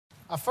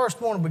I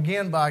first want to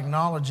begin by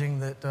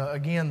acknowledging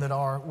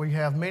that, we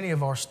have many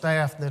of our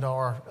staff that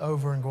are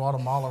over in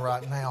Guatemala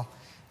right now.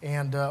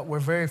 And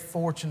we're very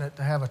fortunate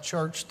to have a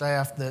church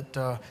staff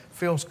that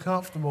feels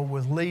comfortable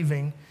with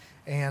leaving.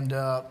 And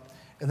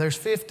there's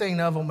 15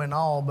 of them in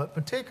all, but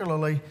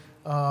particularly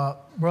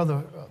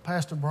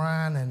Pastor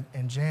Brian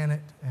and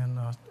Janet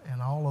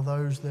and all of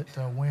those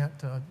that went,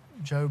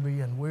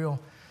 Joby and Will.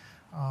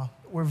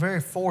 We're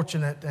very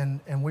fortunate,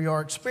 and we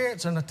are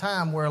experiencing a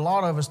time where a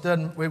lot of us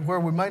where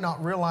we may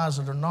not realize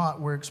it or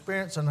not, we're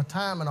experiencing a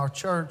time in our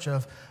church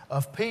of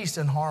peace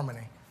and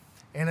harmony.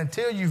 And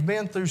until you've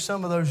been through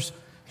some of those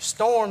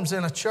storms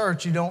in a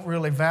church, you don't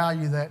really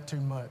value that too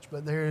much.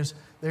 But there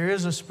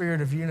is a spirit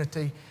of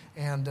unity,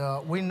 and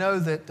we know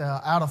that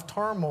out of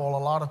turmoil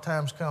a lot of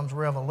times comes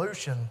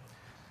revolution,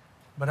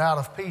 but out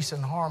of peace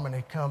and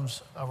harmony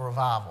comes a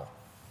revival.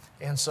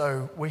 And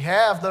so we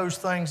have those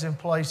things in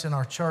place in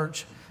our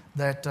church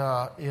that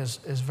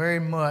is very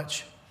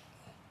much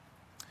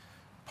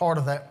part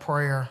of that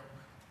prayer.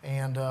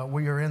 And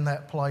we are in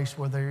that place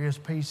where there is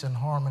peace and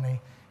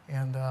harmony.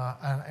 And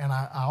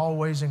I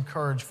always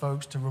encourage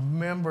folks to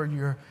remember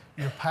your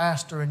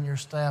pastor and your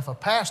staff. A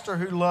pastor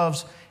who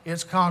loves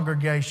its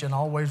congregation,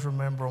 always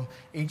remember them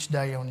each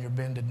day on your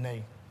bended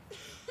knee.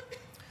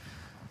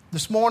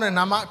 This morning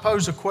I might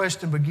pose a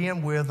question to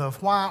begin with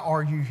of why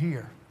are you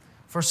here?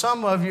 For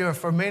some of you, or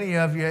for many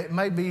of you, it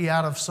may be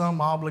out of some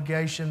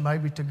obligation,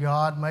 maybe to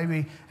God,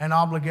 maybe an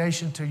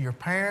obligation to your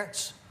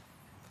parents,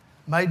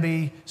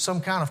 maybe some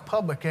kind of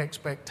public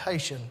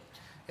expectation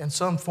and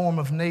some form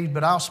of need.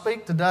 But I'll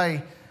speak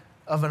today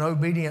of an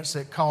obedience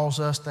that calls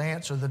us to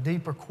answer the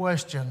deeper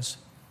questions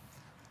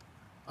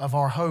of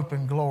our hope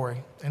and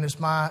glory. And it's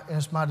my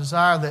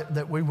desire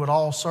that we would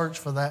all search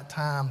for that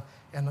time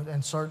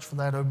and search for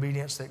that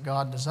obedience that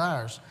God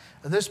desires.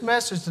 This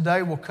message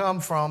today will come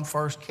from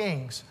 1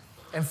 Kings.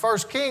 And 1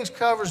 Kings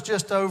covers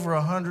just over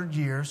 100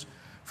 years,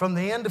 from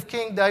the end of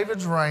King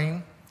David's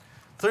reign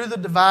through the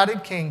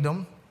divided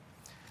kingdom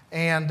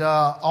and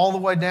all the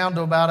way down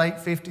to about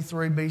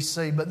 853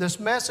 BC. But this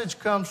message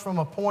comes from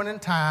a point in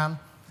time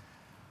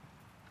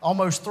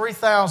almost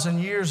 3,000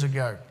 years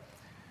ago.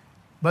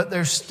 But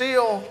there's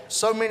still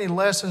so many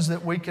lessons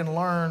that we can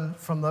learn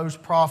from those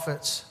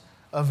prophets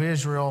of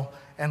Israel,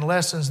 and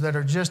lessons that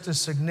are just as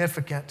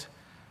significant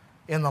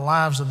in the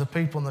lives of the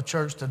people in the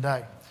church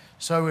today.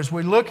 So as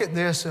we look at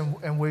this,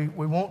 and we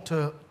want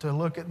to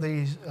look at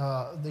these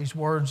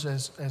words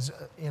as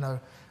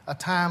a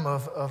time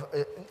of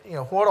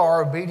what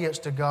our obedience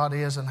to God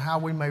is, and how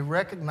we may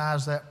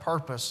recognize that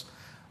purpose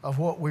of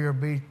what we are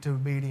to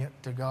obedient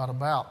to God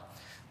about.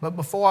 But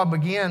before I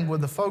begin with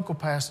the focal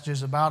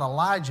passages about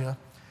Elijah,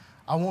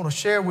 I want to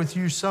share with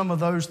you some of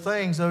those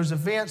things, those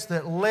events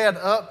that led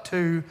up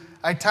to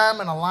a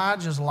time in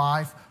Elijah's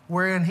life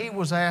wherein he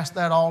was asked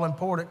that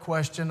all-important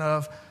question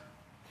of,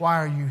 why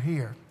are you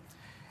here?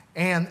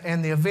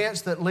 And the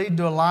events that lead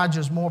to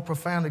Elijah's more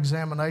profound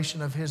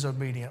examination of his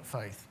obedient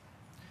faith.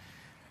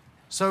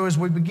 So as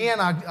we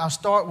begin, I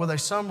start with a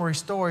summary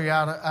story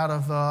out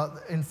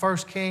of in 1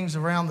 Kings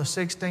around the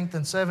 16th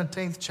and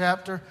 17th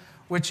chapter,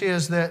 which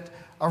is that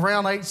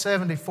around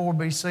 874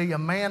 BC, a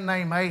man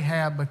named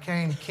Ahab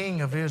became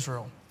king of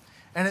Israel.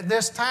 And at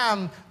this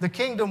time, the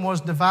kingdom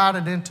was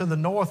divided into the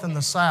north and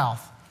the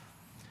south.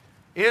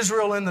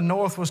 Israel in the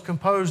north was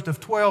composed of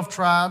 12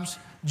 tribes,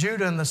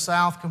 Judah in the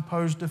south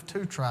composed of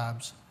 2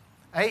 tribes.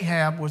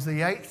 Ahab was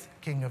the 8th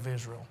king of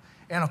Israel,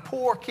 and a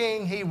poor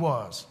king he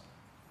was.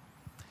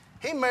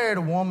 He married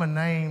a woman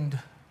named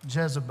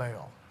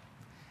Jezebel,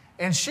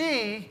 and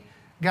she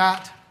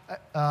got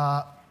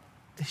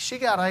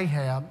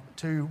Ahab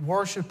to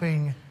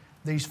worshiping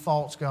these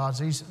false gods,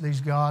 these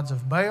gods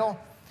of Baal.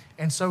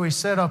 And so he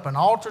set up an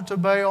altar to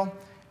Baal,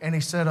 and he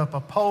set up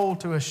a pole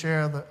to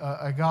Asherah,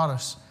 a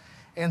goddess.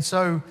 And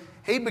so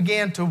he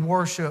began to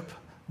worship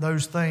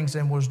those things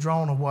and was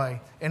drawn away.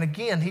 And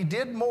again, he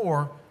did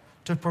more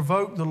to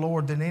provoke the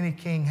Lord than any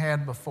king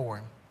had before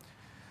him.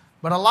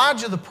 But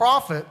Elijah the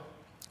prophet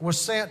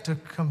was sent to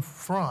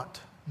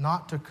confront,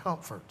 not to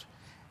comfort.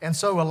 And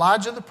so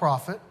Elijah the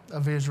prophet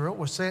of Israel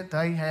was sent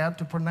to Ahab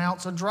to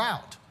pronounce a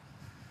drought.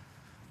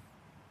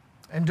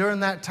 And during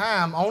that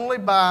time, only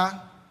by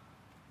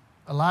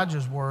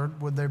Elijah's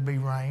word would there be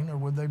rain, or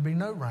would there be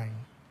no rain.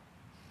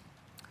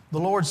 The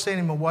Lord sent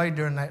him away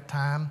during that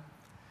time,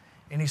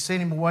 and he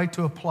sent him away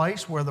to a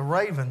place where the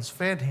ravens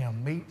fed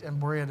him meat and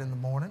bread in the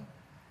morning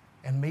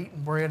and meat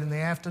and bread in the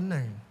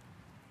afternoon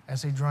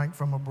as he drank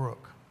from a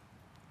brook.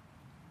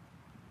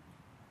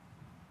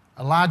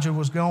 Elijah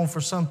was gone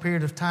for some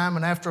period of time,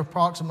 and after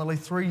approximately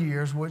 3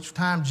 years, which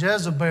time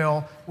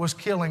Jezebel was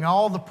killing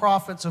all the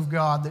prophets of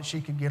God that she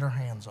could get her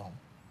hands on.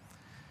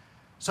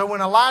 So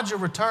when Elijah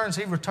returns,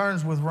 he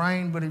returns with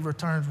rain, but he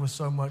returns with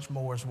so much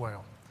more as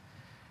well.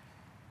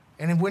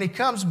 And when he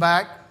comes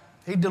back,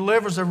 he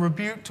delivers a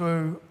rebuke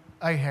to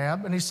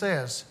Ahab, and he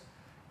says,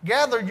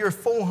 gather your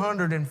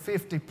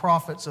 450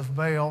 prophets of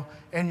Baal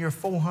and your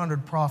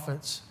 400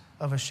 prophets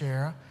of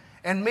Asherah,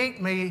 and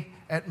meet me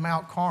at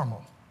Mount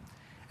Carmel.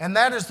 And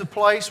that is the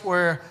place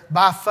where,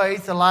 by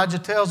faith, Elijah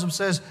tells him,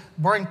 says,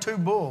 bring 2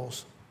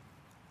 bulls.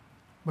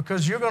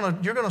 Because you're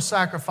going to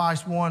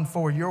sacrifice one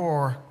for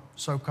your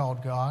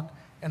so-called God,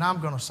 and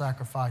I'm going to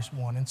sacrifice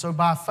one. And so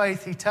by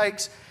faith, he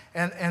takes,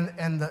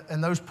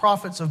 and those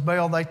prophets of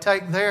Baal, they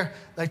take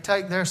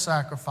their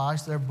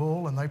sacrifice, their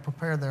bull, and they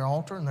prepare their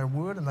altar and their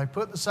wood, and they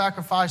put the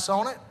sacrifice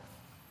on it.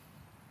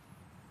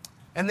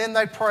 And then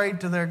they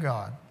prayed to their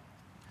God.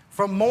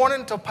 From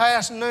morning till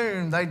past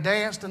noon, they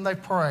danced and they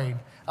prayed.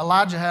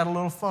 Elijah had a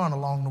little fun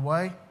along the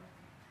way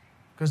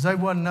because there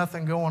wasn't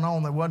nothing going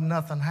on. There wasn't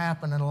nothing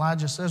happening. And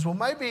Elijah says, well,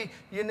 maybe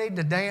you need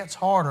to dance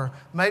harder.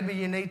 Maybe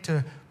you need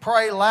to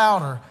pray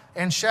louder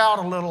and shout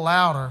a little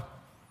louder.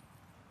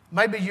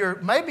 Maybe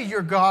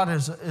your God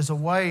is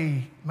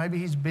away. Maybe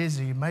he's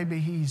busy. Maybe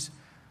he's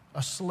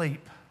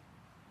asleep.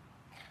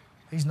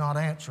 He's not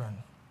answering.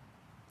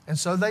 And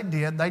so they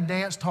did. They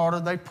danced harder.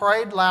 They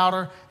prayed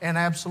louder, and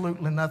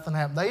absolutely nothing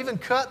happened. They even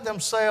cut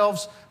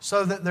themselves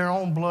so that their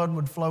own blood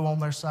would flow on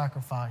their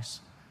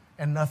sacrifice,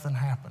 and nothing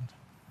happened.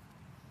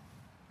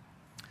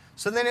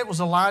 So then it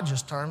was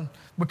Elijah's turn,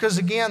 because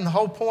again, the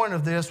whole point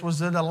of this was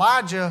that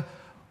Elijah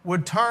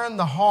would turn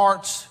the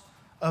hearts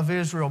of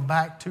Israel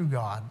back to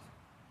God.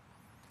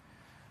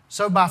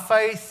 So by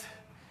faith,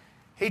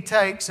 he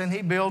takes and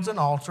he builds an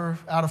altar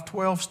out of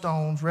 12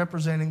 stones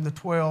representing the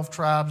 12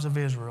 tribes of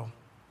Israel.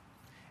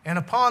 And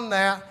upon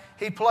that,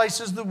 he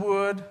places the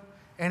wood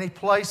and he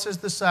places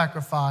the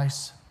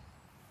sacrifice.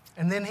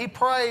 And then he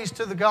prays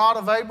to the God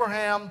of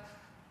Abraham,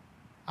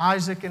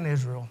 Isaac, and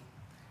Israel.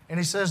 And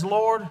he says,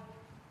 Lord,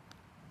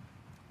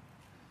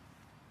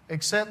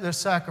 accept this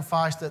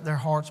sacrifice that their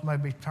hearts may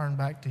be turned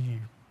back to you.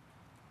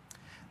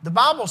 The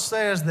Bible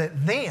says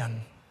that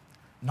then,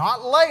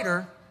 not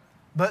later,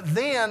 but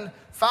then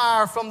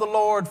fire from the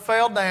Lord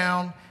fell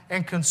down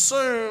and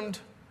consumed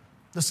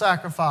the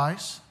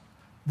sacrifice,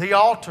 the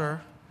altar,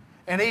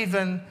 and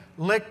even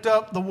licked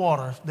up the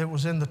water that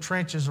was in the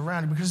trenches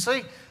around it. Because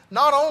see,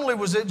 not only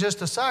was it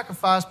just a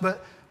sacrifice,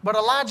 but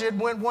Elijah had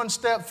went one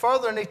step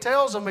further, and he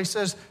tells them, he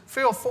says,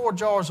 fill 4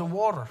 jars of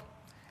water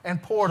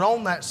and pour it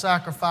on that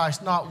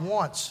sacrifice, not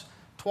once,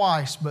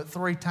 twice, but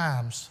 3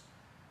 times.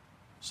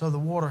 So the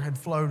water had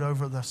flowed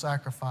over the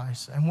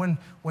sacrifice. And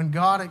when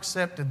God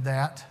accepted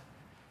that,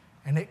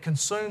 and it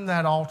consumed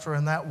that altar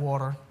and that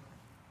water,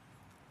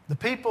 the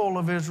people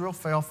of Israel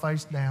fell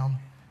face down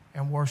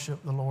and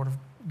worshiped the Lord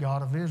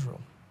God of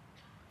Israel.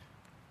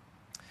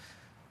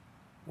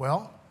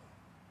 Well,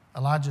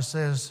 Elijah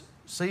says,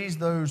 seize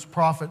those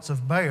prophets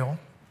of Baal,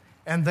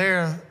 and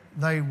there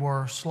they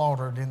were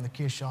slaughtered in the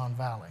Kishon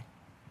Valley.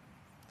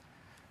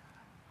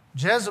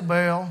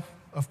 Jezebel,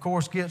 of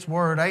course, gets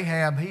word.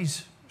 Ahab,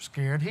 he's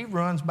scared. He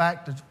runs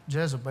back to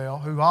Jezebel,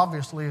 who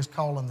obviously is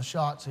calling the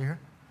shots here.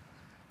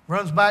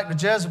 Runs back to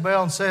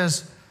Jezebel and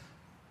says,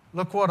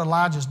 look what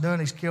Elijah's done.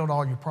 He's killed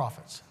all your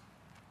prophets.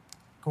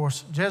 Of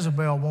course,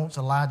 Jezebel wants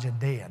Elijah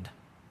dead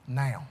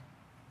now.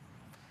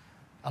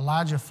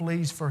 Elijah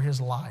flees for his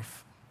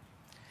life.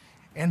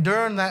 And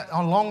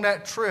along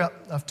that trip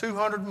of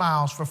 200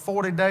 miles for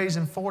 40 days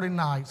and 40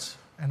 nights,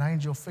 an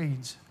angel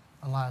feeds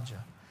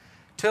Elijah.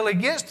 Till he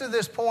gets to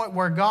this point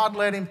where God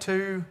led him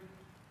to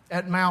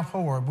at Mount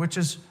Horeb, which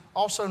is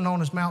also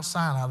known as Mount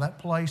Sinai, that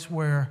place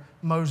where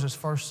Moses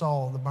first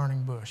saw the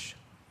burning bush.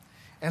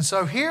 And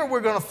so here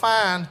we're going to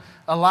find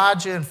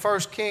Elijah in 1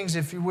 Kings,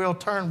 if you will,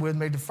 turn with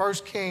me to 1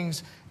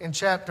 Kings in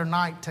chapter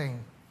 19.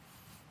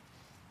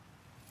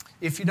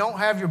 If you don't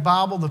have your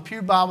Bible, the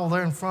Pew Bible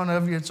there in front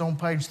of you, it's on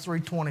page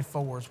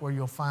 324 is where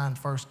you'll find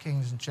 1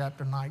 Kings in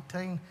chapter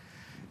 19.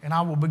 And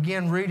I will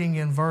begin reading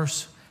in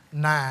verse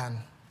 9. It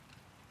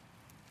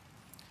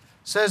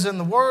says, and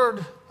the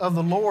word of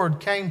the Lord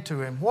came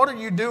to him. What are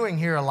you doing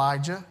here,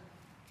 Elijah?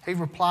 He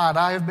replied,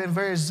 I have been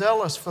very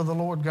zealous for the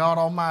Lord God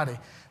Almighty.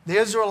 The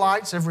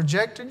Israelites have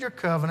rejected your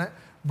covenant,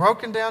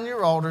 broken down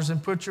your altars,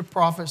 and put your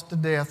prophets to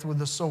death with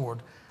the sword.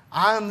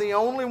 I am the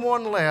only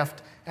one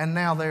left, and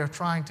now they are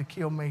trying to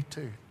kill me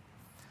too.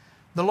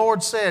 The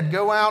Lord said,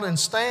 go out and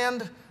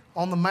stand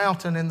on the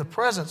mountain in the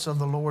presence of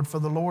the Lord, for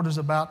the Lord is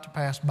about to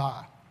pass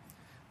by.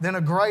 Then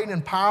a great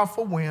and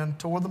powerful wind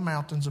tore the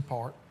mountains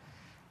apart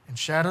and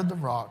shattered the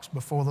rocks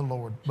before the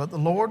Lord. But the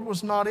Lord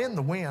was not in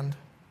the wind.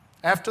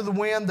 After the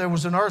wind there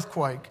was an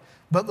earthquake,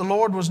 but the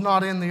Lord was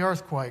not in the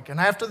earthquake. And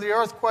after the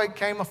earthquake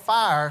came a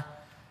fire,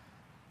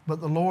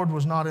 but the Lord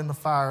was not in the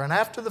fire. And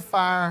after the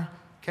fire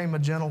came a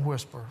gentle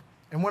whisper.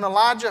 And when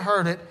Elijah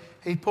heard it,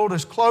 he pulled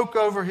his cloak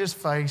over his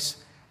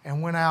face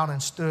and went out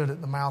and stood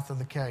at the mouth of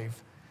the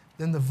cave.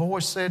 Then the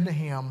voice said to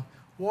him,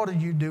 what are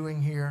you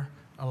doing here,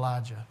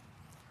 Elijah?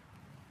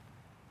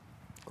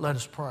 Let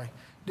us pray.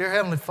 Dear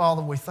Heavenly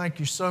Father, we thank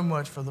you so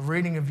much for the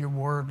reading of your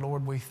word,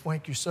 Lord. We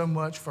thank you so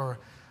much for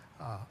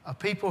a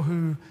people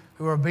who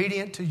are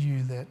obedient to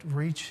you, that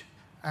reach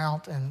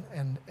out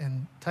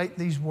and take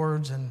these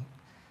words and,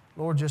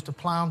 Lord, just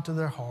apply them to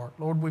their heart.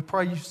 Lord, we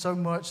pray you so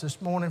much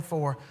this morning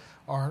for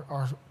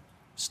our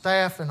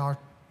staff and our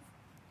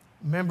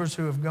members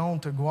who have gone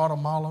to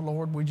Guatemala,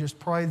 Lord. We just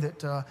pray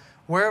that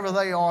wherever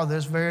they are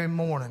this very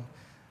morning,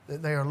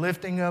 that they are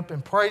lifting up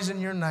and praising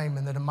your name,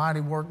 and that a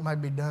mighty work may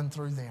be done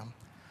through them.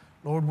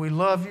 Lord, we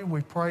love you.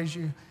 We praise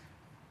you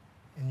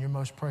in your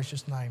most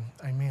precious name.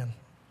 Amen.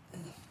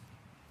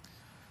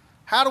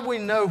 How do we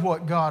know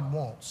what God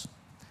wants?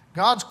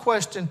 God's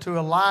question to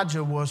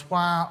Elijah was,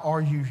 why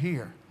are you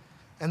here?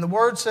 And the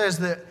word says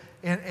that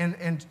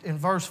in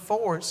verse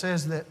 4, it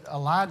says that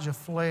Elijah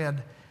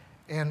fled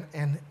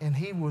and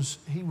he was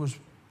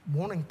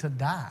wanting to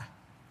die.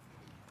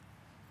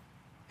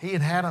 He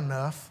had had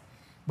enough,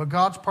 but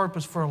God's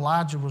purpose for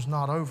Elijah was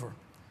not over,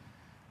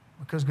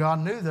 because God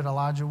knew that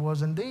Elijah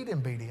was indeed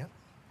obedient.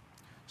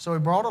 So he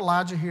brought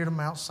Elijah here to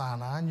Mount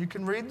Sinai, and you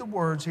can read the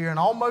words here and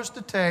almost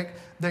detect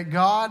that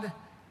God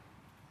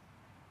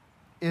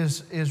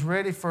is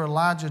ready for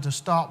Elijah to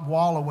stop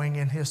wallowing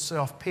in his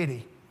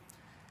self-pity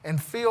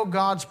and feel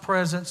God's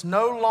presence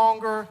no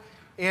longer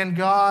in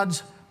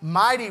God's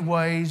mighty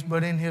ways,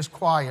 but in His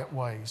quiet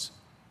ways.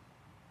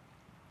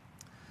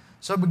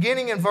 So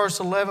beginning in verse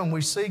 11,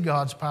 we see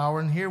God's power,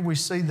 and here we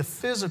see the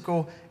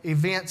physical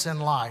events in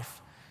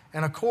life.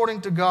 And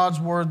according to God's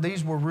Word,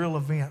 these were real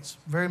events,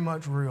 very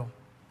much real.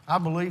 I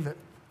believe it.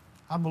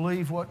 I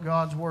believe what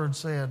God's Word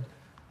said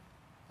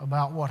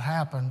about what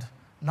happened,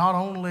 not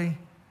only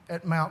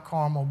at Mount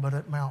Carmel, but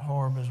at Mount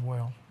Horeb as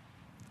well.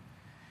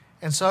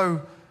 And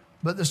so,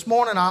 but this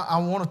morning I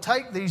want to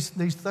take these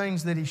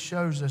things that He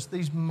shows us,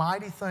 these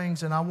mighty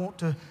things, and I want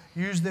to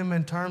use them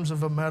in terms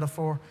of a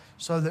metaphor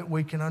so that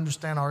we can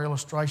understand our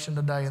illustration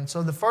today. And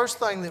so the first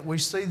thing that we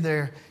see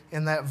there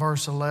in that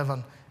verse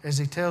 11, as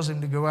He tells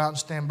him to go out and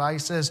stand by, He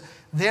says,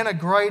 "Then a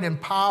great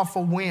and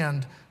powerful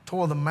wind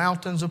tore the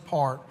mountains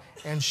apart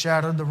and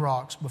shattered the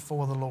rocks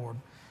before the Lord."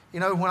 You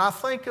know, when I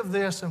think of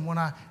this and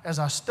as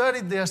I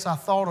studied this, I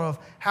thought of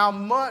how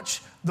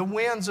much the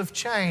winds of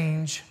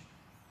change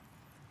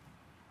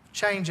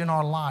in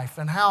our life,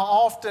 and how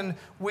often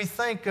we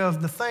think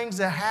of the things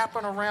that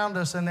happen around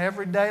us in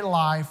everyday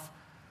life.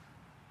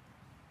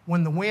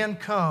 When the wind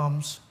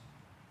comes,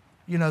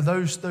 you know,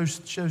 those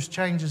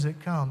changes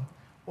that come.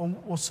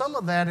 Well, some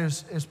of that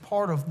is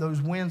part of those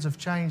winds of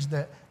change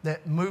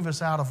that move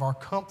us out of our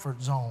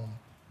comfort zone.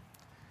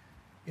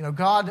 You know,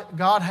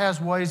 God has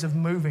ways of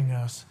moving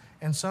us,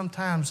 and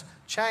sometimes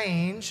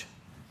change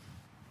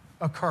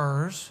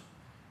occurs,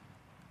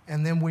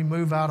 and then we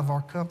move out of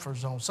our comfort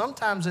zone.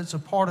 Sometimes it's a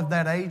part of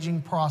that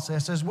aging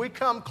process. As we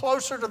come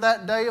closer to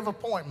that day of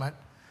appointment,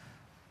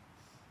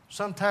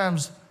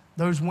 sometimes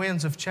those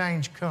winds of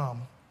change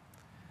come.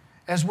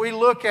 As we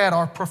look at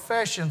our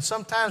profession,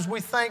 sometimes we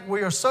think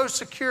we are so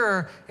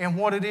secure in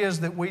what it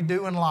is that we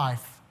do in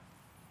life.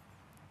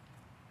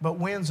 But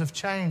winds of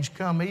change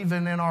come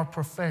even in our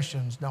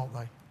professions, don't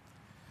they?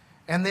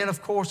 And then,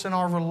 of course, in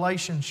our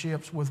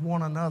relationships with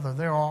one another,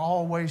 there are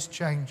always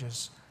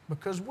changes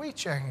because we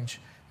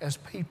change as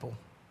people.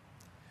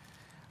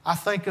 I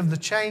think of the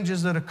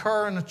changes that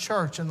occur in a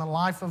church, in the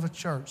life of a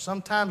church.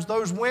 Sometimes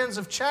those winds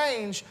of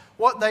change,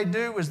 what they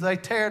do is they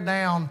tear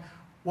down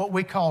what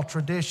we call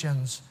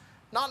traditions,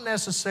 not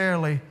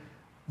necessarily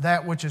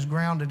that which is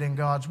grounded in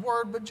God's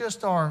Word, but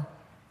just our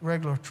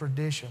regular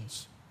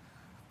traditions.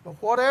 But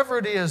whatever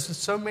it is,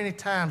 so many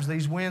times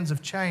these winds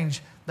of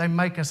change, they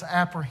make us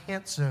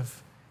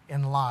apprehensive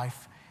in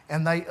life,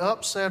 and they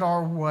upset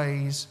our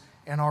ways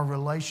and our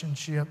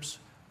relationships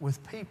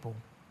with people.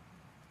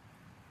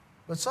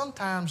 But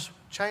sometimes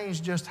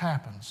change just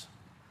happens,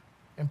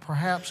 and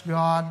perhaps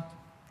God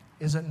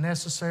isn't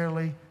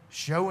necessarily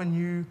showing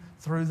you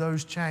through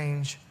those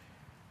change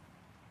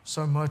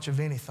so much of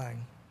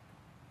anything.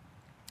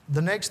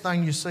 The next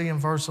thing you see in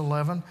verse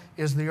 11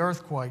 is the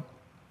earthquake.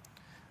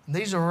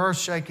 These are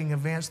earth-shaking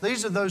events.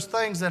 These are those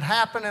things that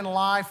happen in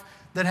life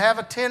that have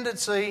a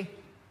tendency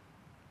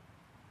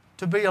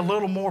to be a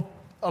little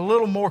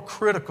more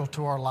critical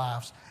to our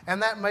lives.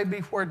 And that may be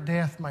where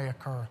death may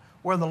occur,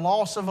 where the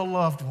loss of a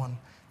loved one,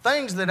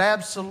 things that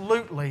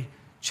absolutely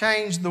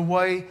change the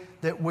way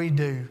that we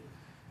do.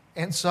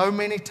 And so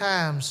many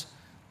times,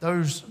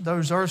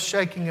 those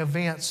earth-shaking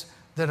events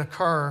that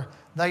occur,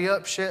 they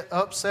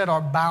upset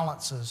our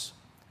balances.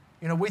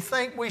 You know, we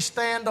think we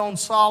stand on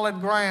solid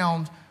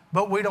ground,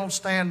 but we don't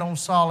stand on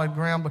solid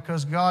ground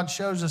because God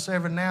shows us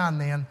every now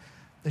and then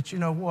that, you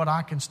know what,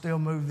 I can still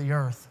move the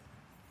earth.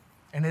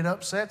 And it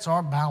upsets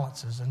our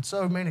balances. And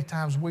so many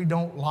times we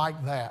don't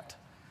like that.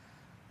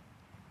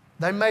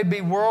 They may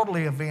be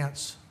worldly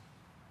events.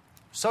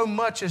 So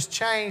much has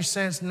changed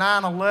since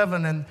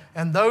 9/11,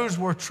 and those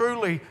were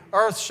truly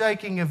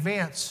earth-shaking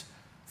events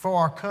for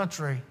our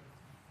country.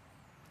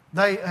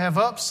 They have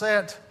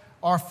upset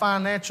our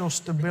financial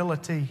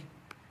stability.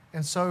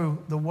 And so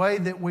the way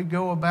that we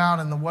go about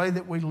and the way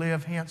that we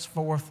live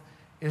henceforth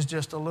is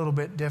just a little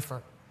bit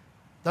different.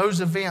 Those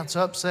events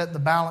upset the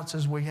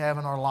balances we have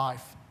in our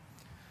life.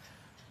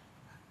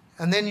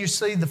 And then you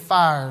see the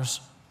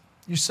fires.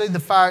 You see the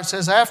fire. It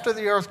says, after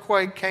the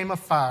earthquake came a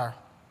fire.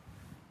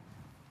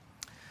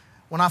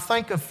 When I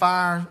think of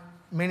fire,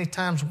 many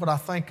times what I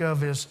think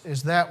of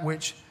is that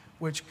which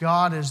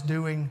God is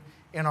doing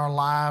in our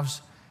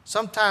lives.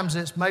 Sometimes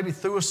it's maybe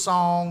through a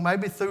song,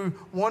 maybe through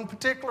one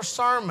particular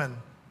sermon.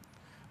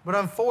 But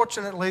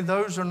unfortunately,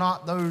 those are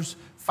not those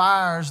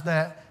fires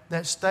that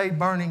stay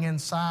burning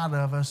inside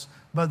of us,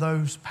 but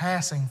those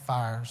passing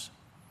fires.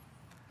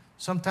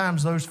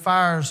 Sometimes those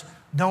fires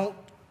don't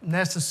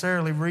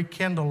necessarily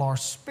rekindle our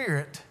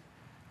spirit.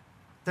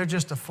 They're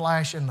just a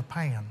flash in the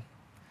pan.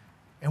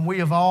 And we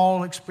have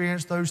all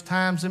experienced those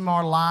times in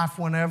our life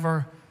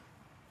whenever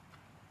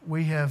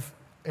we have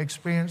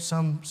experienced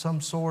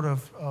some sort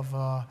of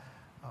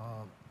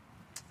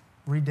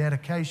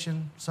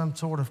rededication, some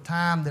sort of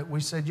time that we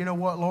said, you know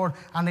what, Lord,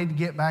 I need to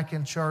get back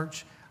in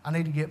church. I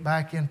need to get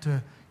back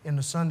into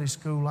Sunday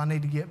school. I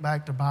need to get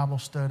back to Bible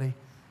study.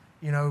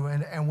 You know,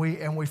 and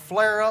we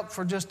flare up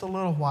for just a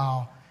little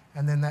while,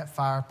 and then that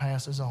fire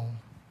passes on.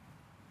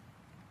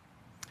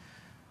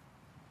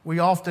 We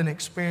often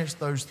experience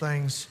those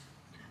things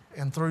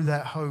and through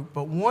that hope.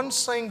 But one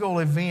single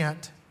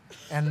event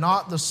and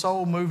not the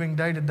soul-moving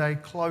day-to-day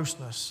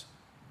closeness,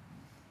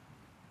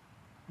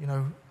 you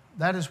know,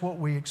 that is what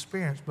we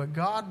experience. But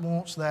God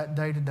wants that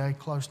day-to-day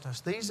closeness.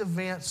 These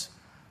events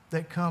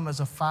that come as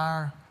a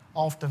fire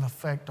often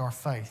affect our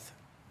faith.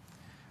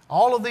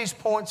 All of these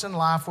points in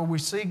life where we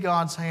see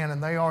God's hand,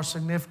 and they are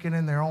significant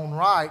in their own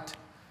right,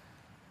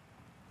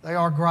 they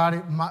are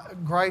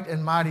great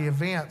and mighty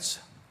events,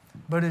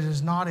 but it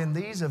is not in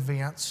these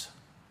events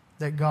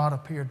that God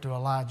appeared to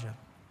Elijah.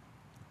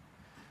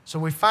 So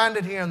we find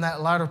it here in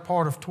that latter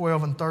part of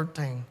 12 and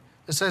 13.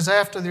 It says,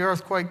 after the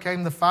earthquake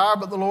came the fire,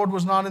 but the Lord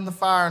was not in the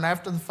fire, and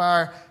after the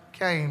fire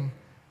came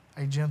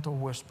a gentle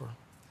whisper.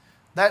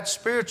 That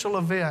spiritual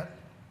event,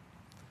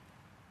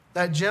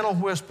 that gentle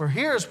whisper,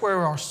 here's where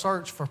our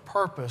search for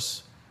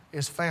purpose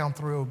is found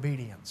through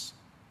obedience.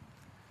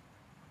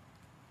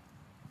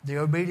 The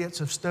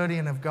obedience of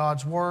studying of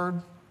God's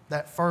Word,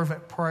 that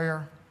fervent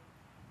prayer,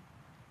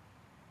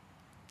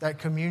 that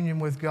communion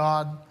with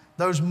God,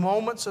 those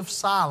moments of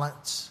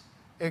silence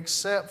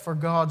except for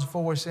God's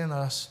voice in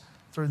us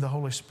through the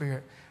Holy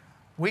Spirit.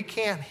 We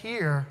can't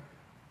hear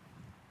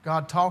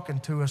God talking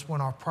to us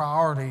when our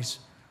priorities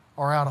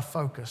are out of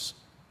focus.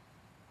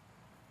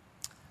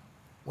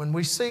 When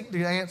we seek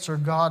to answer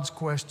God's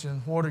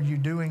question, what are you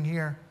doing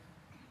here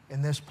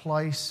in this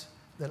place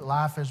that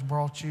life has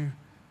brought you?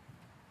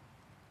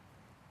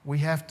 We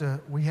have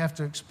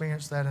to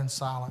experience that in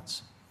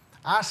silence.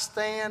 I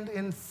stand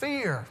in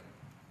fear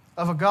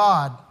of a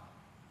God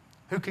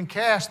who can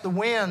cast the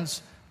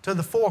winds to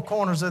the four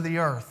corners of the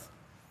earth,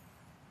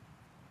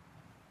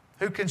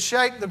 who can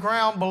shake the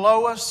ground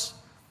below us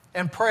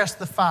and press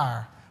the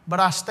fire. But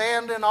I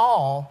stand in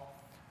awe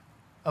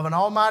of an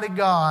almighty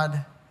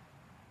God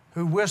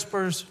who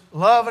whispers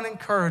love and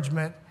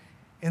encouragement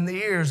in the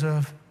ears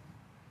of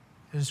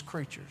His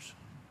creatures.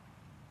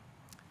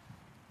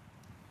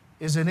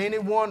 Is it any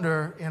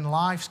wonder in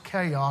life's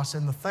chaos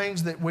and the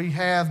things that we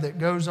have that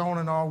goes on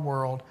in our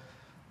world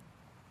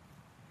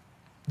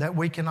that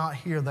we cannot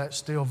hear that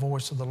still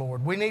voice of the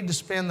Lord? We need to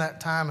spend that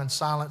time in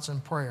silence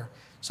and prayer.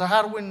 So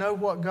how do we know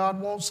what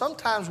God wants?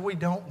 Sometimes we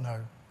don't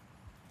know.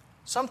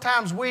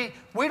 Sometimes we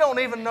don't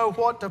even know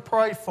what to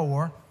pray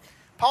for.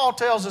 Paul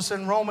tells us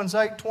in Romans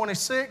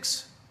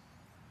 8:26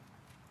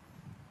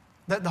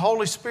 that the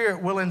Holy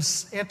Spirit will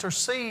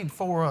intercede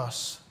for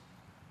us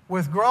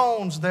with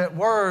groans that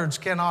words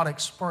cannot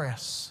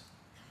express.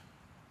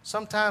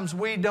 Sometimes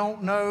we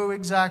don't know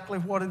exactly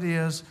what it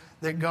is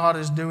that God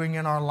is doing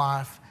in our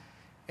life,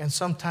 and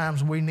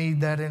sometimes we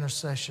need that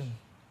intercession.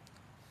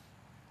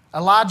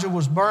 Elijah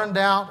was burned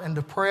out and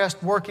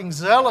depressed, working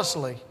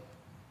zealously,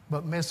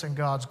 but missing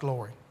God's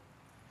glory.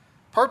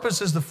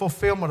 Purpose is the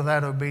fulfillment of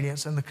that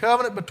obedience, and the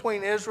covenant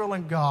between Israel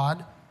and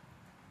God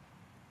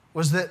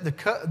was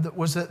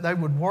that they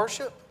would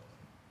worship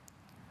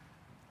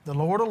the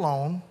Lord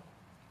alone,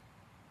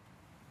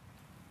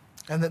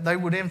 and that they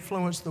would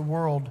influence the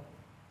world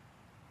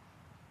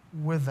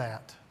with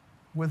that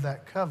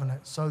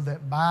covenant, so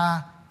that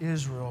by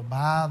Israel,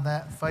 by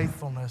that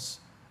faithfulness,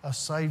 a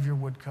Savior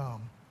would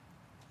come.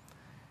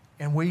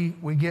 And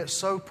we get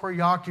so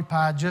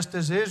preoccupied, just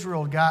as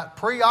Israel got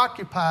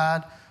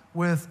preoccupied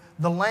with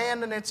the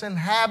land and its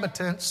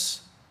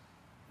inhabitants,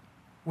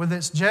 with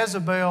its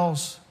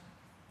Jezebels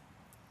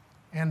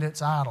and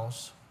its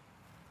idols,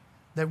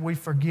 that we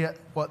forget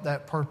what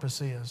that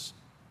purpose is.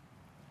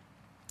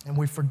 And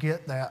we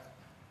forget that.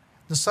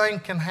 The same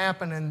can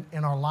happen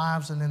in our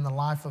lives and in the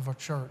life of a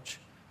church.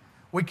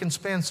 We can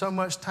spend so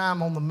much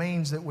time on the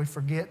means that we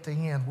forget the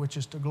end, which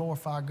is to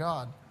glorify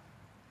God.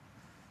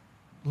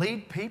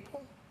 Lead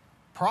people,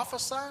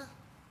 prophesy.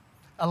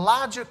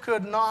 Elijah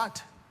could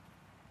not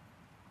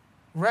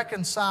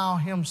reconcile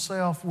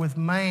himself with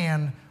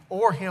man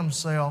or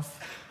himself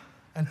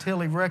until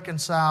he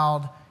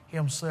reconciled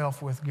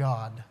himself with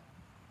God.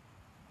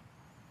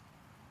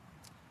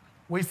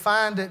 We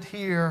find it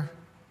here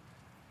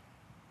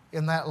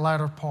in that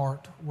latter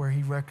part where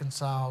he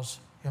reconciles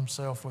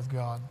himself with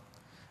God.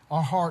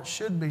 Our hearts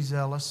should be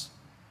zealous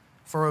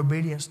for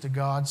obedience to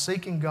God,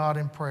 seeking God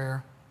in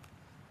prayer,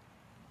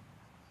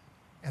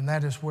 and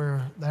that is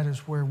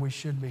where we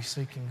should be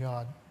seeking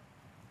God.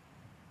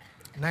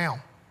 Now,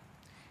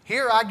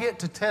 here I get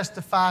to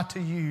testify to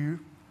you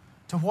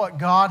to what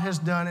God has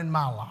done in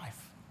my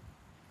life.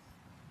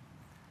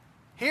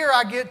 Here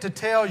I get to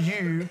tell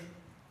you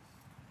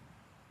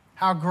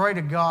how great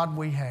a God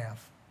we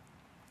have.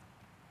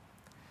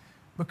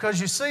 Because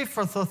you see,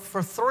 for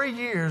 3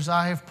 years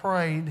I have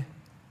prayed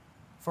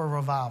for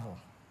revival.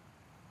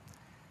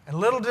 And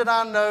little did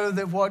I know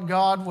that what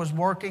God was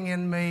working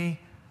in me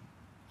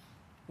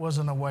was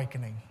an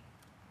awakening.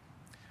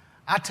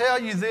 I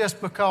tell you this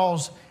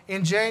because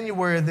in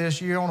January of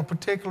this year, on a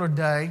particular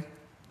day,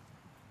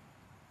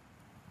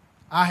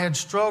 I had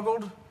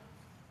struggled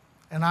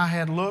and I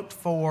had looked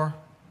for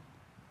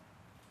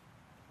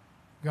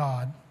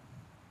God.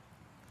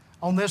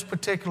 On this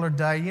particular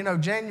day, you know,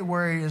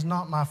 January is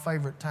not my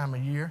favorite time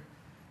of year.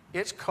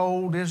 It's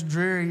cold, it's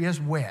dreary, it's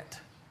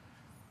wet.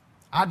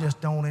 I just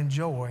don't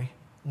enjoy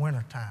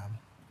wintertime.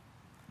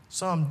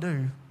 Some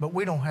do, but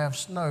we don't have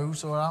snow,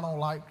 so I don't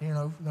like,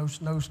 no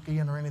snow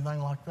skiing or anything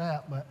like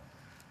that. But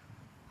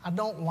I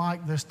don't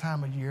like this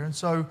time of year. And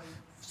so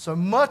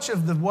much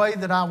of the way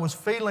that I was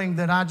feeling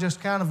that I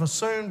just kind of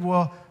assumed,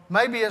 well,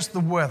 maybe it's the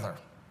weather.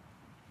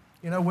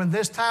 You know, when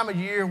this time of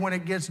year, when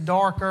it gets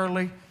dark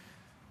early,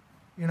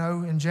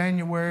 in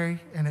January,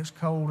 and it's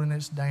cold and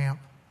it's damp.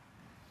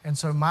 And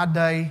so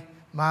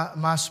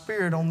my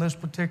spirit on this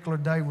particular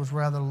day was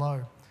rather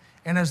low.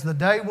 And as the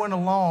day went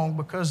along,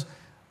 because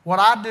what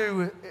I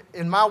do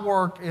in my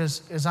work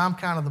is I'm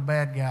kind of the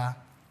bad guy.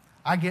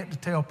 I get to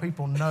tell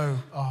people no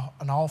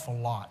an awful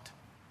lot.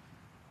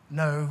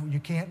 No, you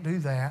can't do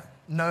that.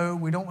 No,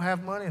 we don't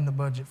have money in the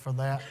budget for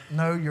that.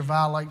 No, you're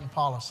violating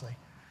policy.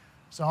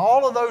 So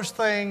all of those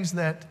things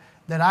that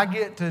I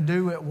get to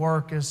do at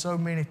work is so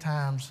many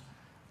times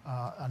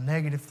a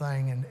negative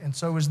thing. And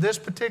so as this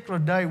particular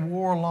day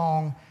wore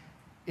along,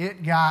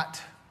 it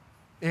got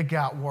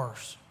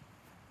worse.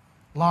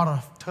 A lot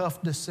of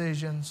tough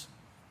decisions,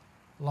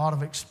 a lot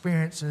of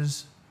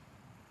experiences.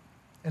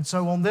 And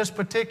so on this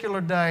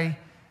particular day,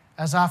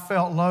 as I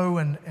felt low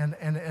and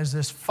as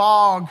this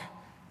fog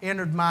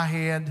entered my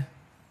head,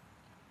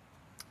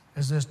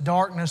 as this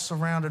darkness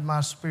surrounded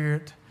my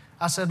spirit,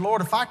 I said,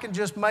 Lord, if I can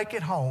just make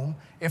it home,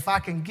 if I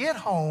can get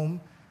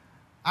home,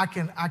 I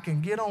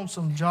can get on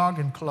some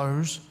jogging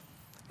clothes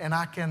and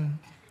I can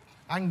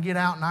get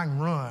out and I can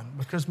run.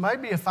 Because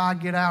maybe if I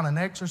get out and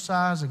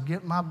exercise and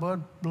get my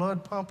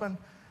blood pumping,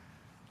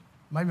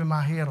 maybe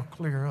my head will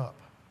clear up.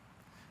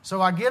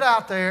 So I get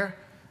out there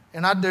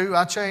and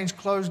I change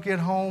clothes, get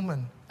home,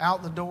 and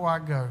out the door I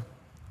go.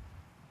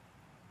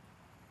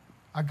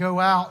 I go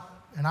out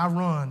and I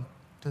run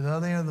to the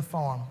other end of the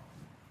farm.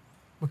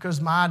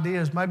 Because my idea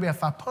is maybe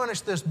if I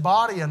punish this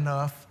body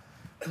enough,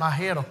 my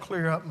head will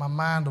clear up,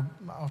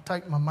 I'll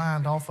take my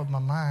mind off of my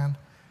mind.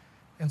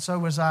 And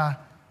so as I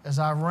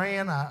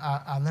ran,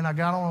 then I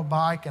got on a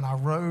bike and I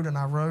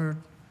rode,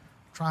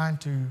 trying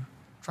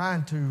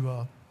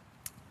to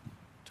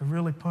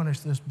really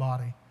punish this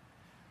body.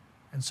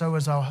 And so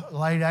as a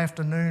late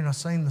afternoon, I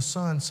seen the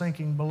sun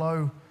sinking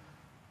below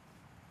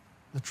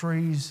the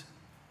trees.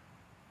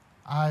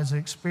 I was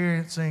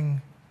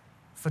experiencing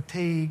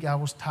fatigue. I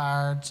was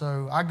tired.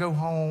 So I go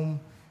home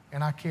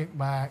and I kick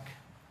back,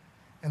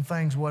 and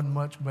things wasn't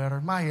much better.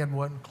 My head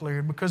wasn't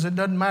cleared, because it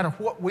doesn't matter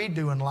what we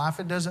do in life.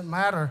 It doesn't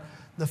matter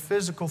the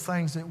physical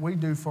things that we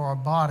do for our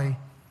body.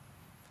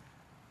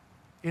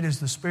 It is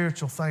the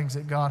spiritual things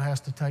that God has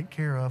to take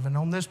care of. And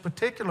on this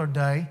particular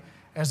day,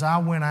 as I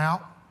went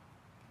out,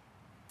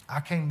 I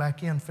came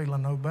back in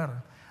feeling no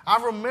better.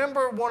 I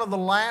remember one of the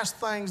last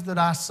things that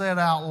I said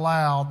out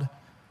loud,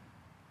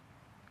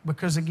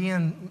 because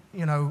again,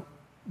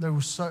 there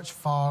was such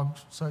fog,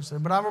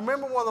 but I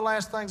remember one of the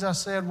last things I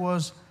said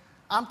was,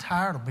 I'm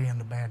tired of being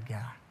the bad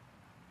guy.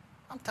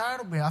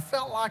 I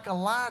felt like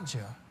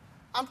Elijah.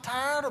 I'm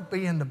tired of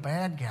being the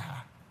bad guy.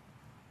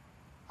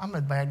 I'm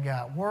the bad guy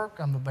at work.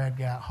 I'm the bad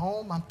guy at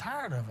home. I'm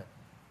tired of it.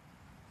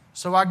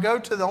 So I go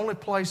to the only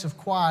place of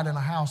quiet in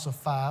a house of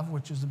 5,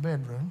 which is the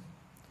bedroom,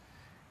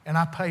 and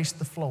I paced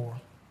the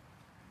floor.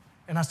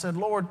 And I said,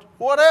 Lord,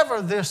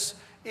 whatever this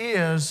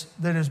is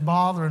that is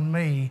bothering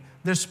me,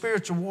 this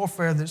spiritual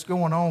warfare that's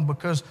going on,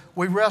 because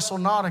we wrestle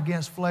not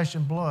against flesh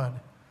and blood.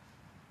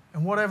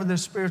 And whatever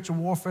this spiritual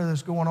warfare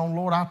that's going on,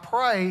 Lord, I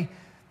pray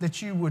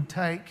that you would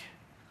take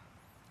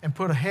and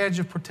put a hedge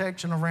of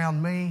protection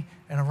around me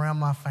and around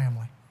my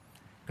family,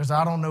 because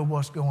I don't know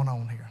what's going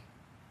on here.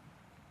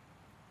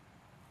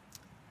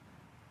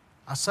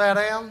 I sat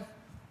down,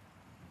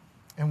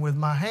 and with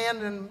my head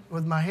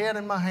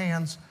in my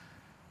hands,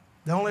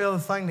 the only other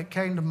thing that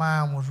came to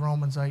mind was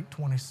Romans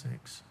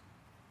 8:26.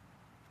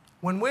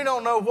 When we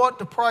don't know what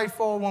to pray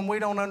for, when we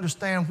don't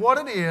understand what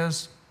it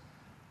is,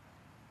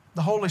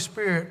 the Holy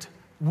Spirit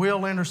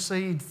will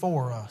intercede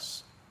for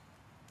us.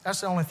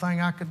 That's the only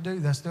thing I could do.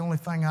 That's the only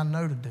thing I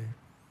know to do.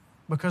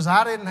 Because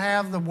I didn't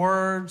have the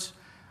words,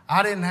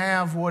 I didn't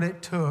have what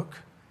it took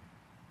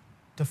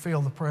to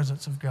feel the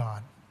presence of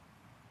God.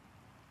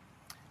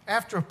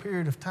 After a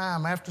period of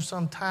time, after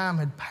some time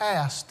had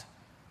passed,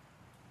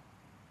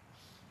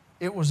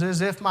 it was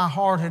as if my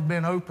heart had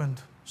been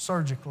opened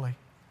surgically,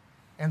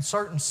 and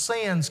certain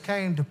sins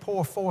came to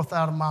pour forth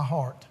out of my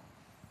heart.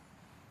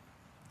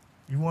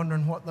 You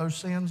wondering what those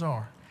sins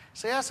are?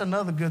 See, that's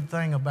another good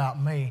thing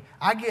about me.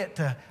 I get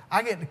to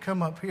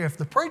come up here. If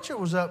the preacher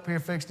was up here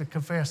fixed to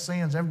confess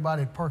sins,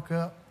 everybody would perk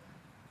up.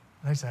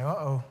 They say,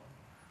 uh-oh.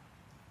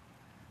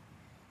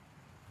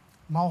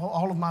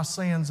 All of my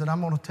sins that I'm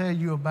going to tell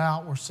you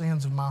about were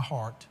sins of my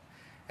heart.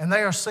 And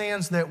they are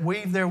sins that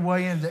weave their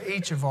way into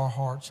each of our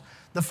hearts.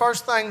 The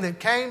first thing that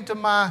came to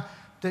my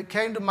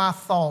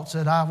thoughts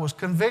that I was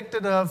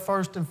convicted of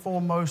first and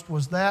foremost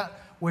was that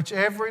which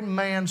every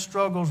man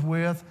struggles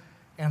with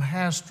and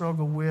has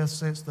struggled with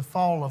since the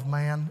fall of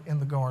man in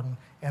the garden,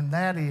 and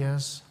that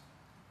is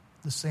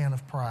the sin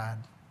of pride.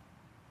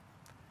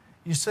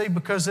 You see,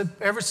 because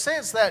ever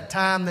since that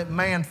time that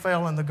man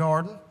fell in the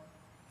garden,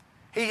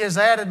 he has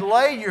added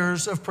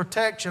layers of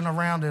protection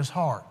around his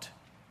heart.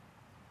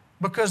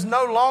 Because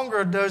no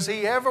longer does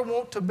he ever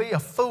want to be a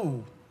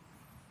fool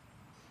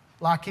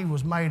like he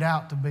was made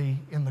out to be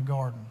in the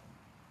garden.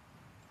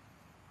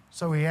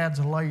 So he adds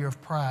a layer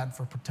of pride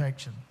for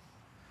protection.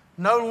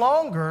 No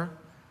longer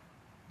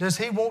does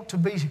he want to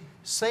be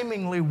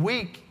seemingly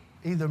weak,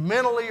 either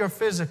mentally or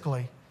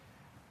physically.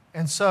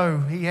 And so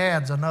he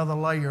adds another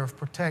layer of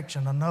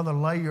protection, another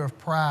layer of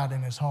pride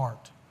in his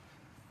heart.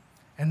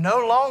 And no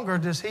longer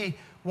does he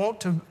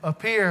want to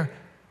appear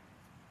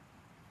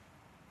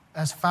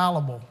as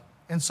fallible.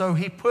 And so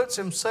he puts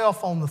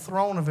himself on the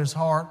throne of his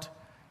heart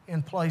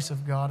in place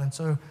of God. And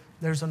so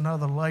there's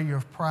another layer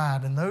of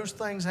pride. And those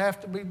things have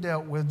to be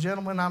dealt with.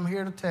 Gentlemen, I'm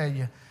here to tell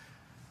you,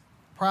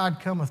 pride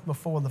cometh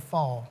before the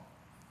fall.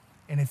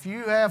 And if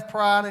you have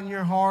pride in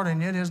your heart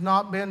and it has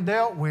not been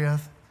dealt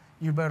with,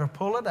 you better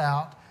pull it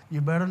out,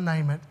 you better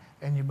name it,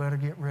 and you better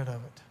get rid of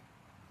it.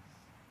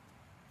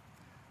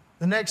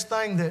 The next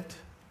thing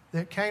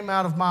that came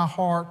out of my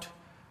heart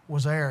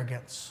was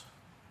arrogance.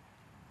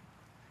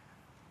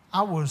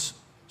 I was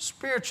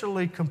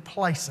spiritually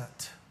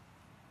complacent.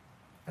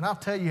 And I'll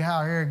tell you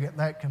how arrogant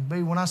that can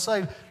be. When I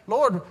say,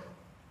 Lord,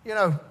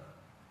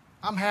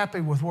 I'm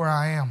happy with where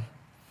I am.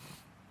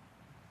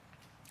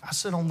 I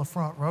sit on the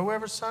front row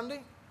every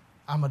Sunday.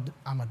 I'm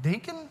a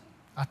deacon.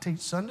 I teach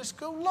Sunday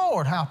school.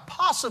 Lord, how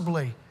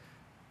possibly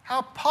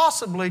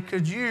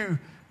could you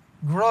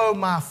grow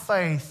my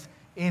faith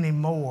any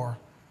more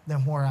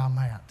than where I'm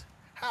at?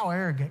 How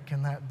arrogant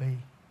can that be?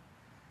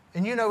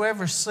 And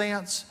ever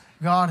since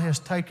God has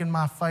taken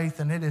my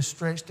faith and it has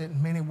stretched it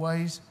in many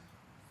ways.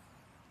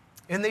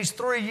 In these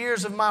 3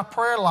 years of my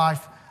prayer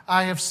life,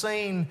 I have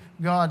seen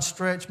God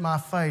stretch my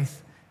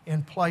faith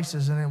in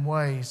places and in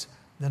ways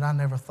that I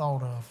never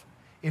thought of.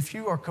 If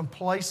you are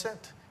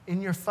complacent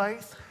in your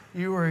faith,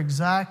 you are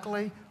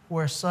exactly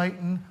where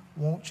Satan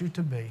wants you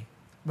to be,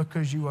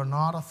 because you are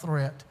not a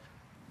threat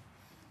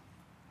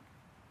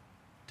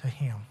to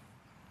him.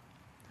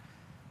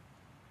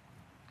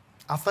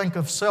 I think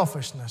of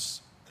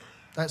selfishness.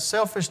 That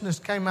selfishness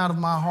came out of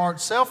my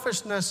heart.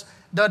 Selfishness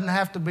doesn't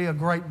have to be a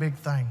great big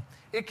thing.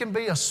 It can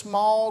be a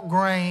small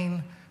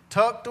grain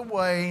tucked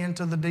away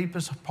into the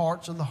deepest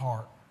parts of the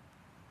heart.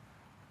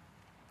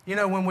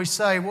 When we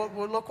say, well,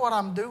 look what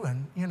I'm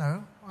doing,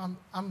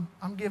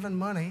 I'm giving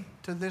money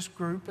to this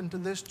group and to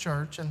this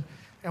church, and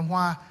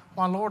why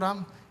Lord,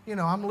 I'm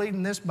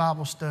leading this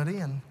Bible study,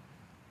 and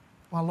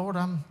why Lord,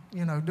 I'm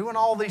doing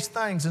all these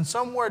things, and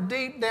somewhere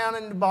deep down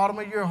in the bottom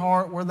of your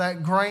heart where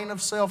that grain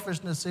of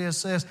selfishness is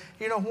says,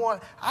 you know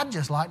what, I'd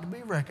just like to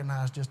be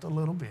recognized just a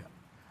little bit.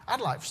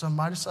 I'd like for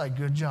somebody to say,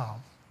 good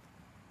job.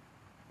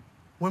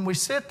 When we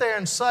sit there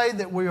and say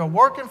that we are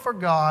working for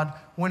God,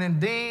 when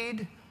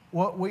indeed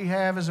what we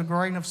have is a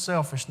grain of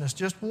selfishness,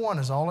 just one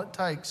is all it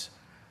takes,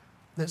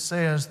 that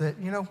says that,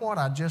 you know what,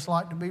 I'd just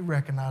like to be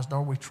recognized.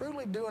 Are we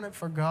truly doing it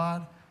for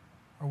God,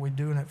 or are we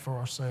doing it for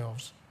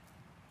ourselves?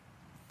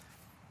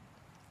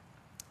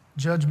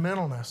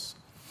 Judgmentalness.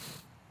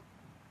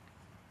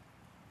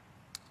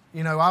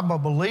 I'm a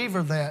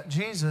believer that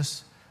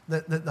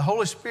that the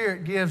Holy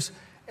Spirit gives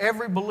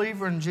every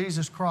believer in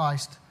Jesus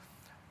Christ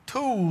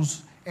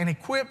tools and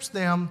equips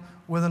them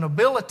with an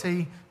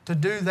ability to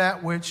do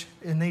that which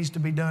it needs to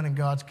be done in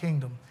God's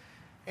kingdom.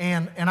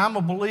 And I'm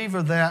a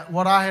believer that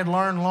what I had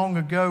learned long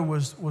ago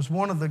was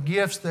one of the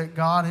gifts that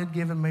God had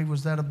given me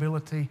was that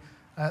ability,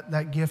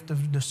 that gift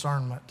of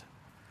discernment.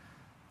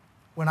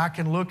 When I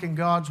can look in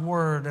God's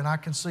Word and I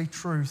can see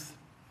truth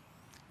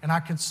and I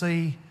can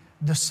see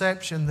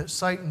deception that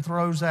Satan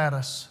throws at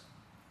us.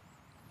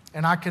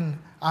 And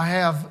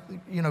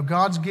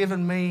God's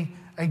given me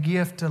a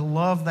gift to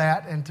love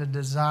that and to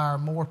desire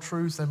more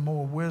truth and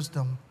more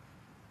wisdom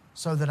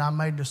so that I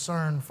may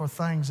discern for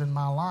things in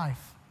my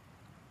life.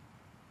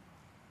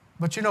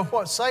 But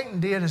what Satan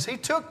did is he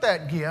took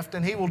that gift,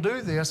 and he will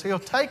do this. He'll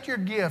take your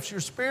gifts, your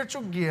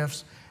spiritual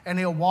gifts, and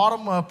he'll wad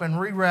them up and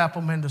rewrap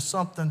them into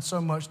something so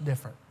much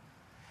different.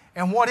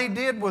 And what he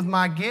did with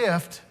my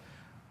gift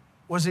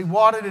was he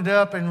wadded it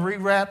up and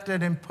rewrapped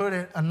it and put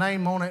a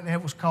name on it, and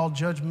it was called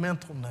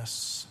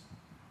judgmentalness.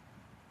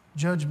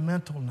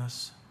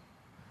 Judgmentalness.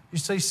 You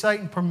see,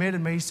 Satan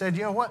permitted me. He said,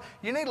 you know what?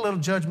 You need a little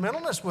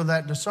judgmentalness with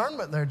that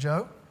discernment there,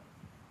 Joe.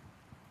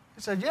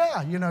 He said,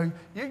 yeah,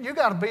 you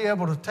got to be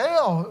able to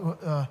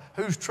tell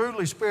who's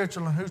truly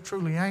spiritual and who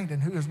truly ain't,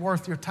 and who is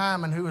worth your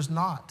time and who is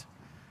not.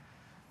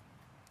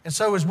 And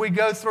so as we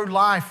go through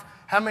life,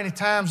 how many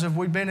times have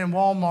we been in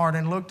Walmart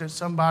and looked at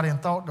somebody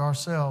and thought to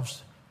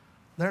ourselves,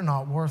 they're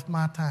not worth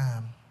my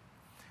time?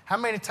 How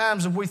many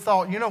times have we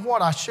thought, you know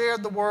what, I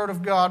shared the Word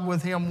of God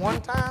with him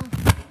one time,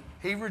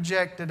 he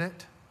rejected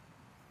it.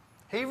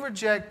 He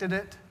rejected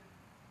it,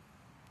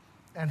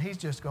 and he's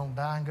just going to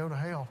die and go to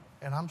hell.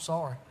 And I'm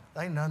sorry,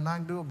 there ain't nothing I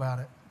can do about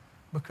it,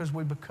 because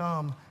we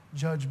become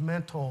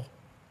judgmental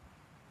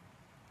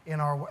in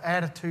our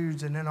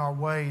attitudes and in our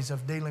ways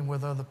of dealing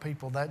with other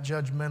people, that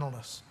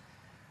judgmentalness.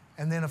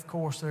 And then, of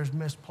course, there's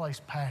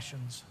misplaced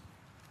passions.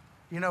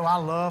 I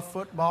love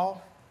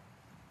football.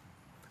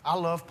 I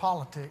love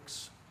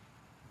politics.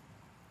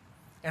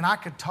 And I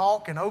could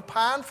talk and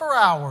opine for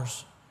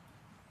hours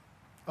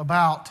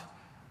about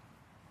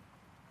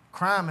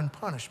crime and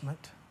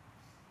punishment.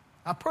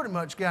 I pretty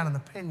much got an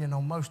opinion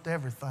on most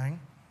everything.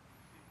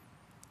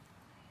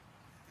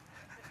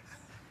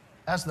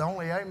 That's the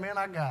only amen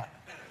I got.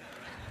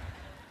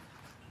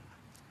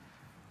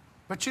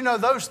 But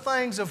those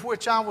things of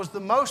which I was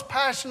the most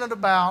passionate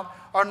about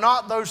are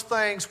not those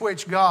things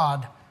which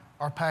God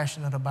are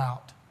passionate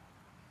about.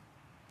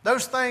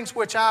 Those things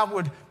which I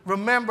would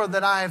remember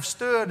that I have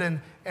stood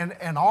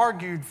and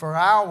argued for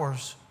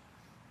hours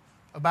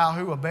about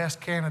who a best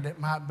candidate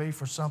might be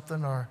for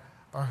something, or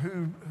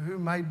who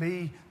may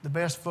be the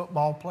best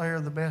football player,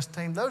 the best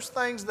team. Those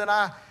things that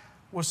I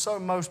was so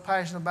most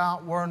passionate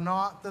about were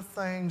not the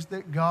things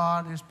that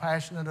God is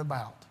passionate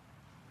about.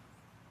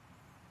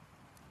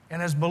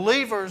 And as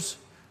believers,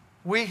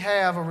 we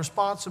have a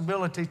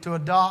responsibility to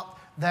adopt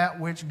that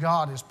which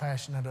God is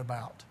passionate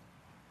about.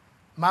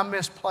 My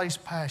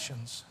misplaced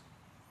passions.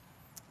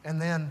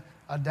 And then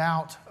a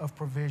doubt of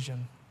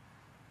provision.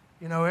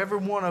 Every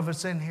one of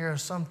us in here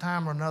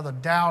sometime or another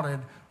doubted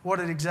what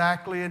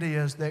exactly it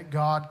is that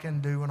God can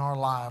do in our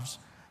lives,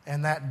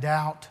 and that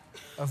doubt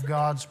of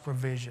God's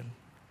provision.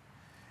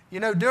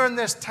 During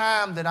this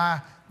time that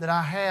I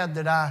had,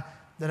 that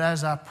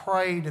as I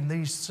prayed and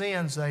these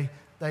sins,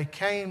 they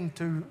came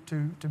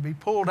to be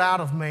pulled out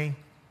of me.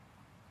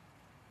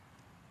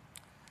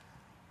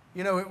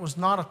 It was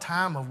not a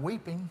time of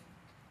weeping.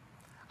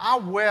 I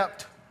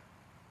wept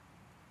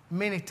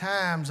many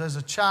times as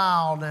a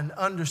child, and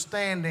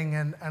understanding,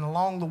 and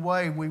along the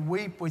way we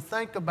weep. We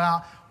think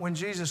about when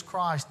Jesus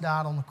Christ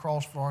died on the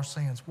cross for our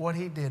sins, what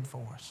He did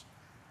for us.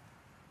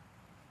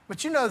 But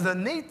the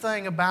neat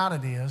thing about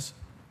it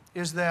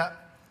is that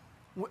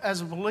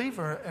as a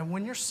believer, and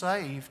when you're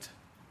saved,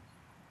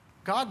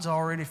 God's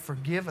already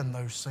forgiven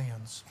those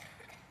sins.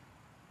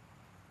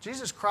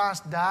 Jesus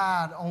Christ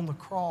died on the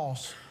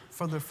cross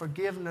for the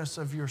forgiveness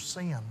of your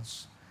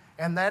sins.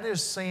 And that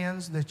is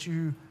sins that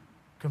you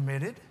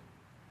committed.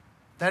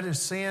 That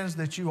is sins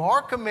that you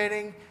are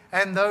committing,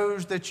 and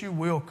those that you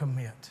will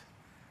commit.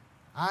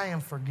 I am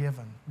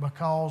forgiven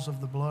because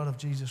of the blood of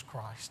Jesus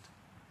Christ.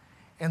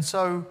 And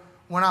so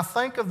when I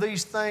think of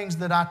these things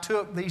that I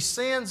took, these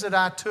sins that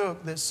I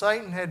took, that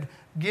Satan had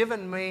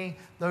given me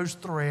those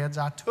threads,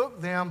 I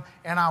took them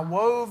and I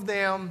wove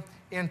them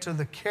into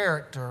the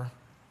character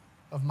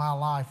of my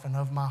life and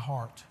of my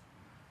heart.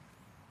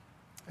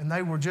 And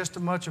they were just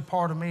as much a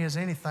part of me as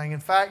anything. In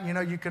fact,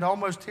 you could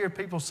almost hear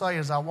people say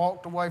as I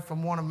walked away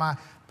from one of my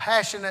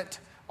passionate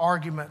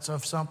arguments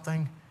of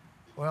something,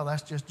 well,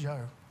 that's just Joe.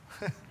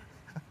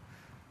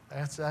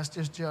 That's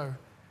just Joe.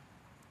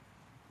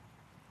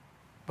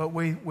 But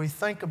we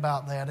think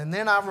about that. And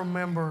then I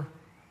remember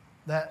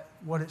that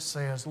what it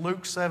says,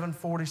 Luke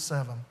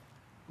 7:47.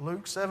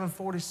 Luke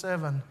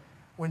 7:47,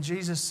 when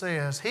Jesus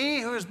says,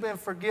 "He who has been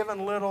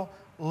forgiven little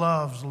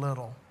loves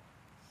little."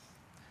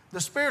 The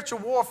spiritual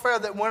warfare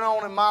that went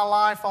on in my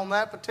life on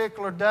that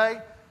particular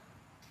day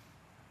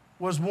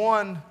was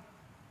one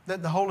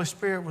that the Holy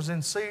Spirit was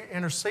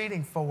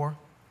interceding for,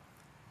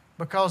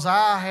 because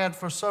I had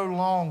for so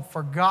long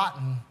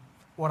forgotten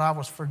what I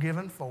was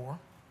forgiven for,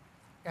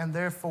 and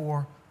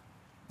therefore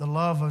the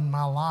love in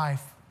my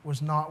life was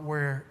not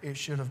where it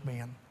should have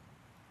been.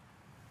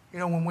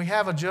 When we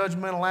have a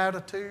judgmental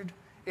attitude,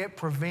 it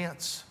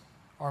prevents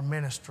our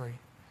ministry.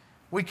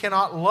 We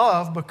cannot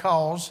love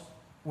because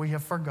we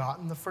have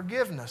forgotten the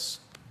forgiveness.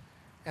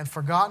 And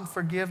forgotten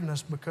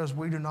forgiveness because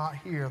we do not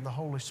hear the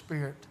Holy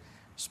Spirit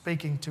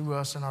speaking to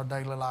us in our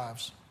daily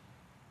lives.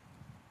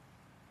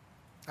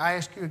 I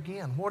ask you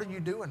again, what are you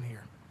doing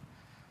here?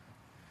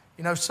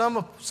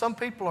 Some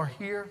people are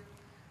here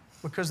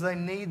because they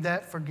need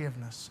that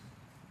forgiveness.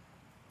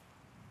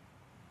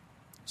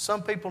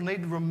 Some people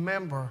need to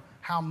remember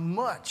how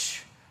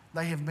much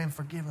they have been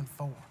forgiven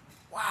for.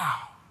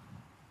 Wow,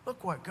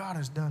 look what God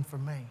has done for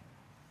me.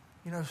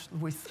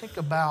 We think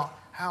about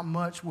how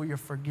much we are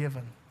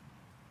forgiven.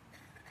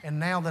 And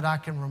now that I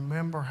can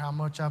remember how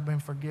much I've been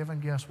forgiven,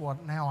 guess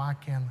what? Now I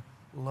can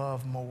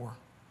love more.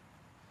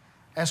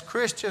 As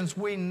Christians,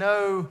 we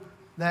know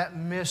that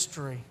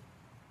mystery,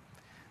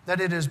 that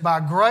it is by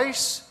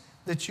grace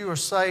that you are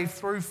saved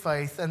through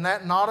faith, and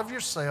that not of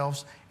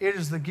yourselves. It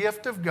is the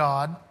gift of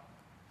God,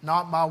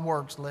 not by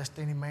works, lest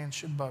any man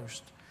should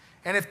boast.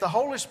 And if the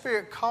Holy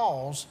Spirit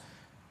calls,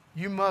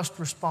 you must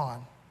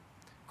respond.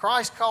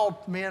 Christ called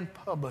men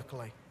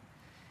publicly.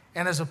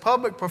 And as a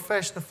public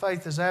profession of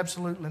faith is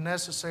absolutely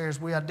necessary as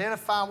we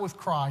identify with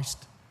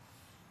Christ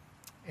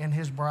and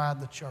His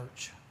bride, the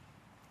church.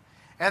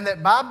 And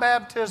that by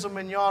baptism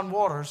in yon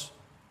waters,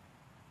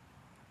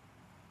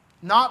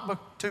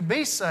 not to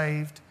be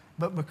saved,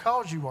 but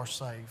because you are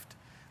saved,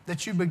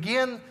 that you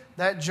begin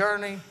that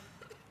journey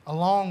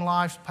along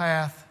life's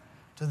path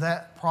to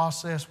that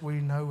process we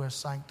know as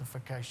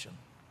sanctification.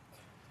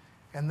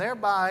 And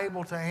thereby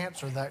able to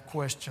answer that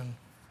question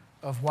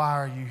of why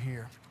are you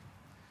here?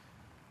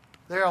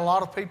 There are a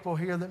lot of people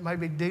here that may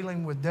be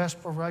dealing with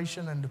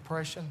desperation and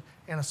depression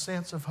and a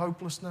sense of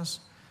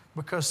hopelessness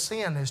because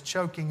sin is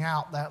choking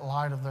out that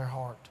light of their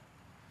heart.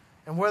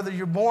 And whether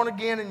you're born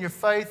again in your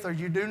faith or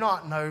you do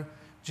not know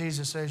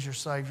Jesus as your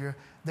Savior,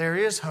 there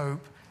is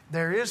hope,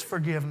 there is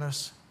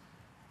forgiveness,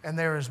 and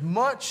there is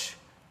much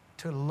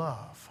to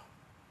love.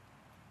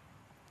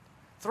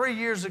 3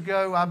 years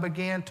ago, I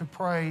began to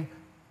pray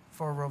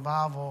for a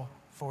revival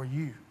for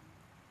you.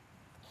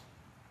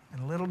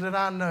 And little did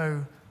I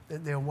know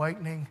that the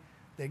awakening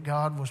that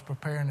God was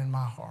preparing in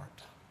my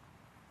heart.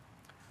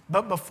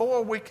 But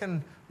before we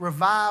can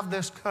revive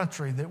this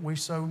country that we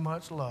so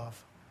much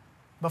love,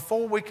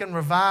 before we can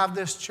revive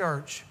this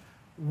church,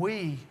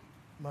 we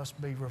must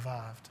be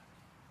revived.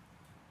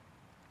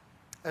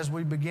 As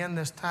we begin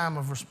this time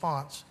of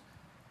response,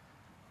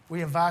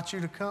 we invite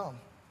you to come.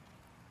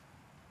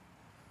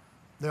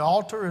 The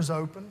altar is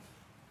open.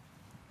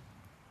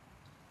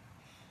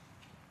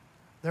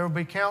 There will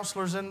be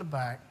counselors in the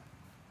back.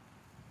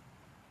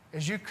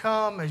 As you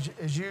come,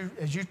 as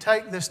you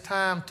take this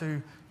time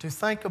to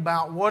think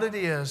about what it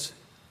is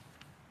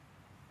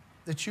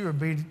that you are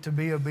to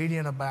be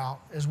obedient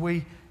about, as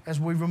we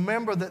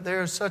remember that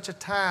there is such a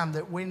time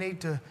that we need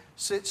to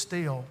sit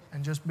still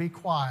and just be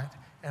quiet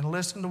and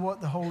listen to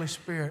what the Holy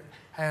Spirit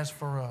has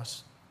for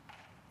us.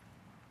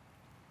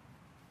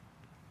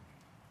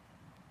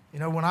 You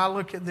know, when I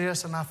look at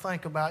this and I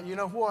think about, you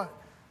know what?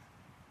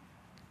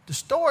 The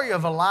story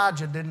of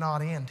Elijah did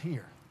not end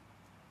here.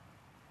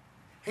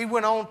 He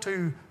went on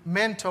to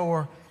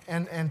mentor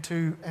and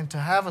to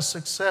have a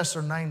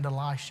successor named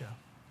Elisha.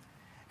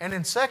 And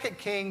in 2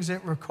 Kings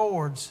it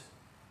records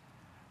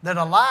that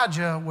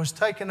Elijah was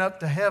taken up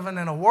to heaven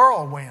in a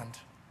whirlwind,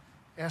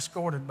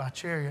 escorted by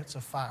chariots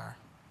of fire.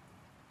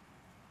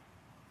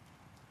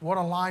 What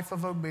a life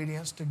of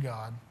obedience to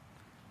God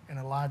and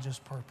Elijah's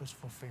purpose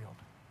fulfilled.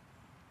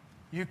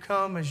 You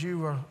come as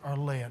you are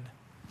led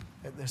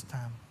at this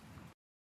time.